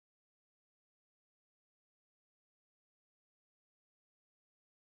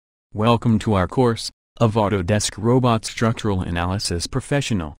Welcome to our course of Autodesk Robot Structural Analysis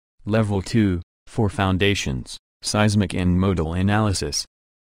Professional, Level 2, for Foundations, Seismic and Modal Analysis.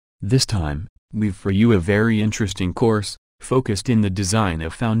 This time, we've for you a very interesting course, focused in the design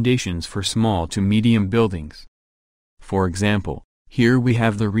of foundations for small to medium buildings. For example, here we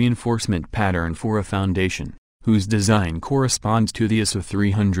have the reinforcement pattern for a foundation, whose design corresponds to the ISO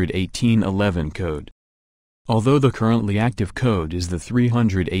 318-11 code. Although the currently active code is the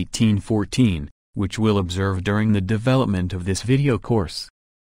 318-14, which we'll observe during the development of this video course.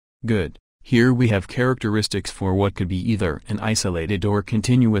 Good. Here we have characteristics for what could be either an isolated or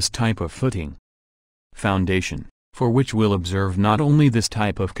continuous type of footing. Foundation, for which we'll observe not only this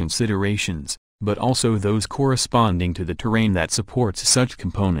type of considerations, but also those corresponding to the terrain that supports such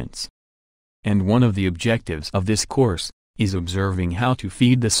components. And one of the objectives of this course is observing how to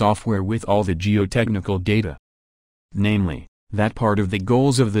feed the software with all the geotechnical data. Namely, that part of the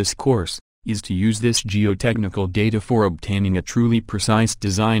goals of this course is to use this geotechnical data for obtaining a truly precise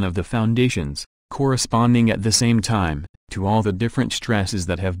design of the foundations, corresponding at the same time to all the different stresses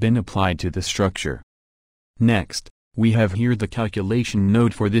that have been applied to the structure. Next, we have here the calculation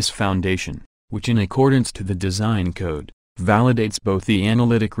node for this foundation, which in accordance to the design code, validates both the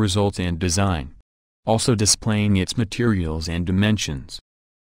analytic results and design, also displaying its materials and dimensions.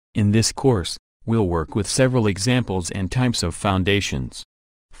 In this course, we'll work with several examples and types of foundations.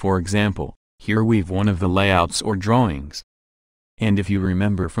 For example, here we've one of the layouts or drawings. And if you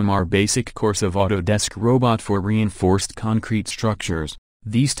remember from our basic course of Autodesk Robot for reinforced concrete structures,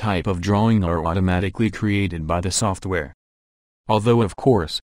 these type of drawing are automatically created by the software. Although of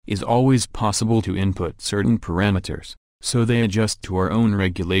course, is always possible to input certain parameters, so they adjust to our own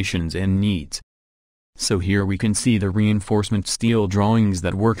regulations and needs. So here we can see the reinforcement steel drawings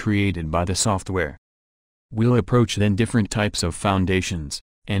that were created by the software. We'll approach then different types of foundations,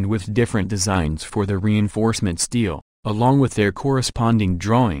 and with different designs for the reinforcement steel, along with their corresponding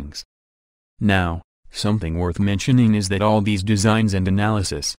drawings. Now, something worth mentioning is that all these designs and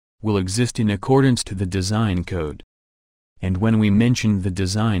analysis will exist in accordance to the design code. And when we mention the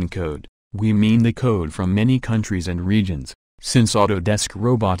design code, we mean the code from many countries and regions, since Autodesk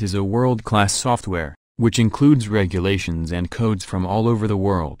Robot is a world-class software, which includes regulations and codes from all over the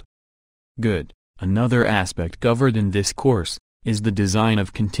world. Good. Another aspect covered in this course is the design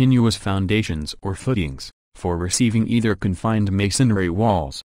of continuous foundations or footings, for receiving either confined masonry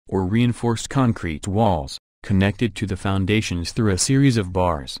walls, or reinforced concrete walls, connected to the foundations through a series of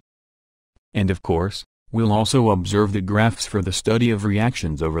bars. And of course, we'll also observe the graphs for the study of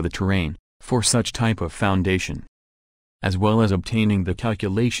reactions over the terrain, for such type of foundation, as well as obtaining the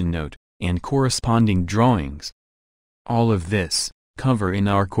calculation note and corresponding drawings. All of this, cover in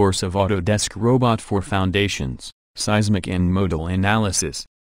our course of Autodesk Robot for Foundations, Seismic and Modal Analysis.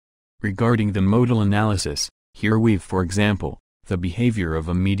 Regarding the modal analysis, here we've for example, the behavior of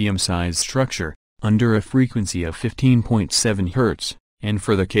a medium-sized structure, under a frequency of 15.7 Hz, and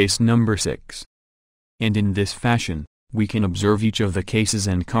for the case number 6. And in this fashion, we can observe each of the cases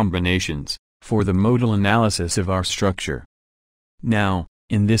and combinations, for the modal analysis of our structure. Now,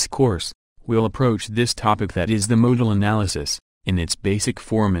 in this course, we'll approach this topic, that is the modal analysis, in its basic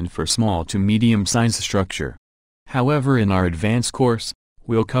form and for small to medium-sized structure. However, in our advanced course,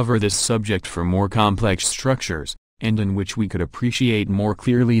 we'll cover this subject for more complex structures, and in which we could appreciate more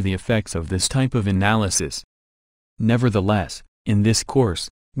clearly the effects of this type of analysis. Nevertheless, in this course,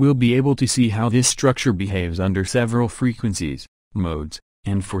 we'll be able to see how this structure behaves under several frequencies, modes,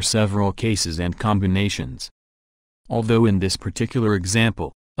 and for several cases and combinations. Although in this particular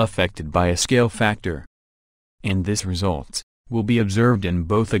example, affected by a scale factor. And this results will be observed in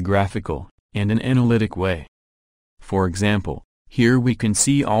both a graphical and an analytic way. For example, here we can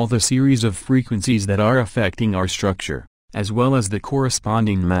see all the series of frequencies that are affecting our structure, as well as the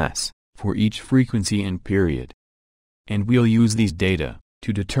corresponding mass for each frequency and period. And we'll use these data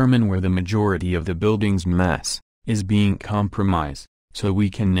to determine where the majority of the building's mass is being compromised, so we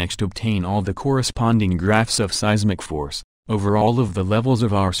can next obtain all the corresponding graphs of seismic force over all of the levels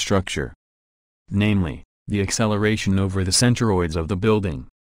of our structure. Namely, the acceleration over the centroids of the building.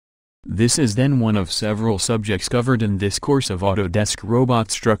 This is then one of several subjects covered in this course of Autodesk Robot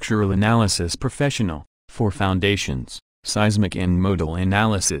Structural Analysis Professional, for Foundations, Seismic and Modal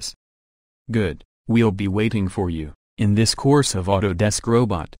Analysis. Good. We'll be waiting for you, in this course of Autodesk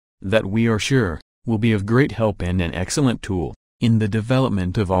Robot, that we are sure will be of great help and an excellent tool in the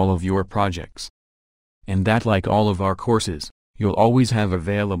development of all of your projects. And that, like all of our courses, you'll always have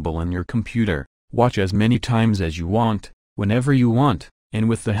available on your computer, watch as many times as you want, whenever you want, and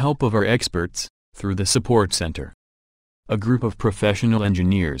with the help of our experts, through the Support Center. A group of professional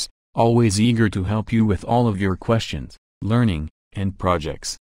engineers, always eager to help you with all of your questions, learning, and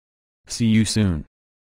projects. See you soon.